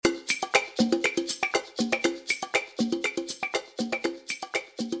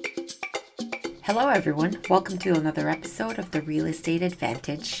Hello, everyone. Welcome to another episode of the Real Estate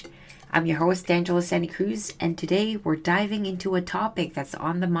Advantage. I'm your host, Angela Santa Cruz, and today we're diving into a topic that's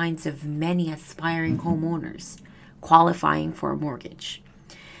on the minds of many aspiring homeowners: qualifying for a mortgage.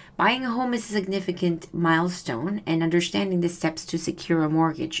 Buying a home is a significant milestone, and understanding the steps to secure a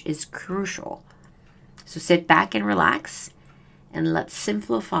mortgage is crucial. So sit back and relax, and let's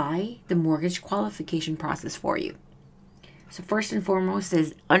simplify the mortgage qualification process for you. So first and foremost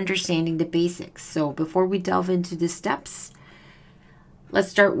is understanding the basics. So before we delve into the steps, let's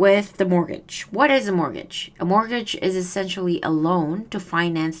start with the mortgage. What is a mortgage? A mortgage is essentially a loan to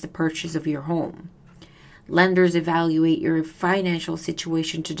finance the purchase of your home. Lenders evaluate your financial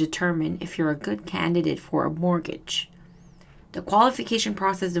situation to determine if you're a good candidate for a mortgage. The qualification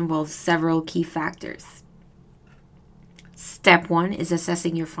process involves several key factors. Step 1 is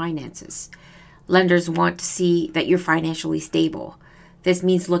assessing your finances. Lenders want to see that you're financially stable. This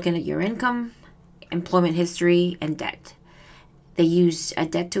means looking at your income, employment history, and debt. They use a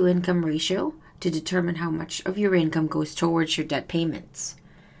debt-to-income ratio to determine how much of your income goes towards your debt payments.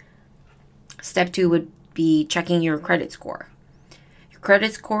 Step 2 would be checking your credit score. Your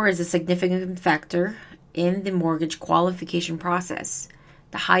credit score is a significant factor in the mortgage qualification process.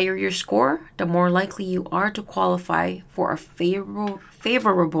 The higher your score, the more likely you are to qualify for a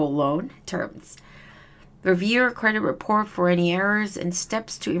favorable loan terms. Review your credit report for any errors and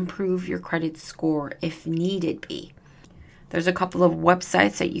steps to improve your credit score if needed be. There's a couple of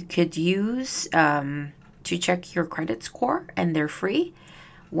websites that you could use to check your credit score, and they're free.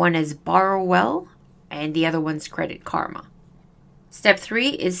 One is Borrowwell, and the other one's Credit Karma. Step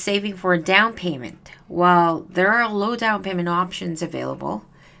 3 is saving for a down payment. While there are low down payment options available,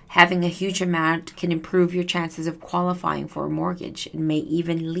 having a huge amount can improve your chances of qualifying for a mortgage and may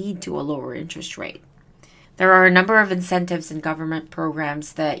even lead to a lower interest rate. There are a number of incentives and government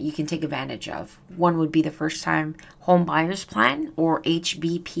programs that you can take advantage of. One would be the First Time Home Buyers Plan, or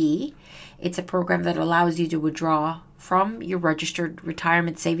HBP. It's a program that allows you to withdraw from your registered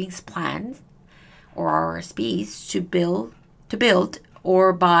retirement savings plans, or RSPs, to build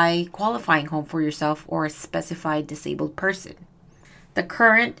or buy qualifying home for yourself or a specified disabled person. The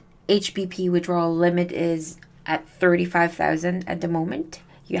current HBP withdrawal limit is at $35,000 at the moment.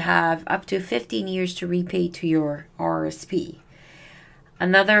 You have up to 15 years to repay to your RSP.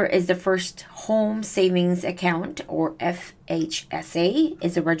 Another is the First Home Savings Account, or FHSA,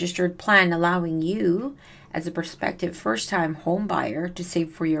 is a registered plan allowing you, as a prospective first-time home buyer, to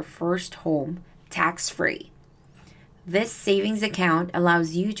save for your first home tax-free. This savings account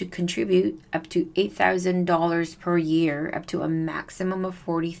allows you to contribute up to $8,000 per year, up to a maximum of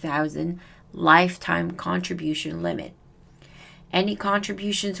 $40,000 lifetime contribution limit. Any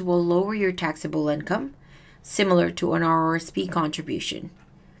contributions will lower your taxable income, similar to an RRSP contribution.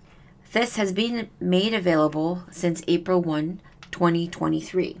 This has been made available since April 1,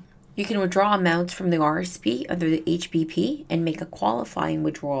 2023. You can withdraw amounts from the RSP under the HBP and make a qualifying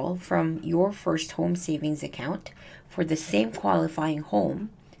withdrawal from your First Home Savings Account for the same qualifying home,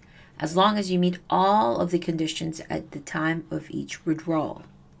 as long as you meet all of the conditions at the time of each withdrawal.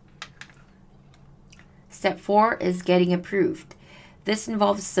 Step 4 is getting approved. This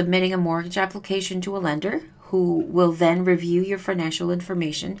involves submitting a mortgage application to a lender who will then review your financial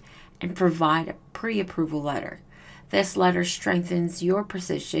information and provide a pre-approval letter. This letter strengthens your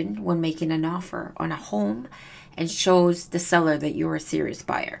position when making an offer on a home and shows the seller that you're a serious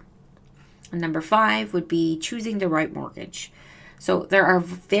buyer. And number 5 would be choosing the right mortgage. So there are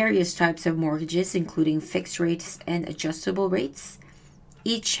various types of mortgages, including fixed rates and adjustable rates.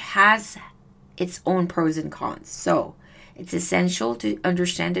 Each has its own pros and cons. So it's essential to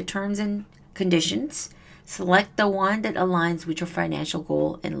understand the terms and conditions. Select the one that aligns with your financial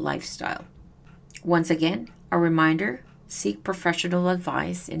goal and lifestyle. Once again, a reminder: seek professional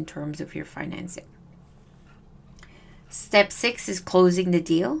advice in terms of your financing. Step 6 is closing the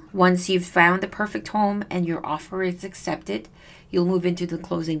deal. Once you've found the perfect home and your offer is accepted, you'll move into the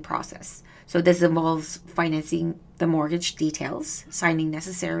closing process. So this involves financing the mortgage details, signing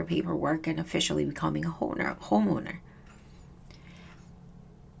necessary paperwork, and officially becoming a homeowner.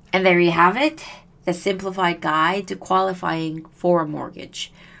 And there you have it, the simplified guide to qualifying for a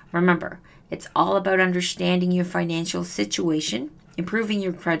mortgage. Remember, it's all about understanding your financial situation, improving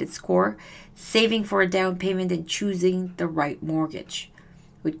your credit score, saving for a down payment, and choosing the right mortgage.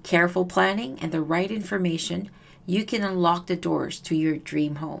 With careful planning and the right information, you can unlock the doors to your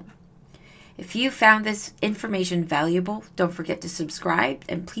dream home. If you found this information valuable, don't forget to subscribe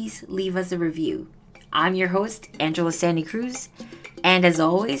and please leave us a review. I'm your host, Angela Santa Cruz, and as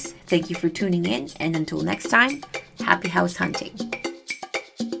always, thank you for tuning in, and until next time, happy house hunting.